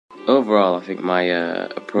Overall, I think my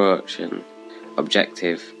approach and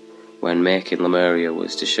objective when making Lemuria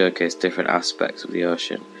was to showcase different aspects of the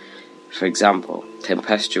ocean. For example,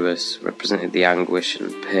 tempestuous represented the anguish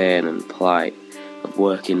and pain and plight of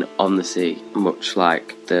working on the sea, much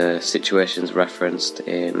like the situations referenced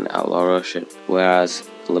in Outlaw Ocean, whereas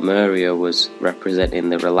Lemuria was representing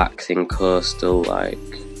the relaxing coastal,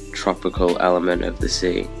 tropical element of the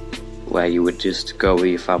sea, where you would just go with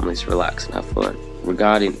your family to relax and have fun.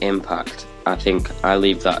 Regarding impact, I think I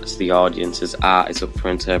leave that to the audience, as art is up for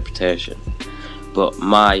interpretation. But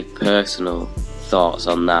my personal thoughts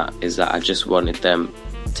on that is that I just wanted them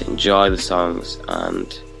to enjoy the songs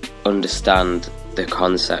and understand the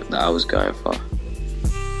concept that I was going for.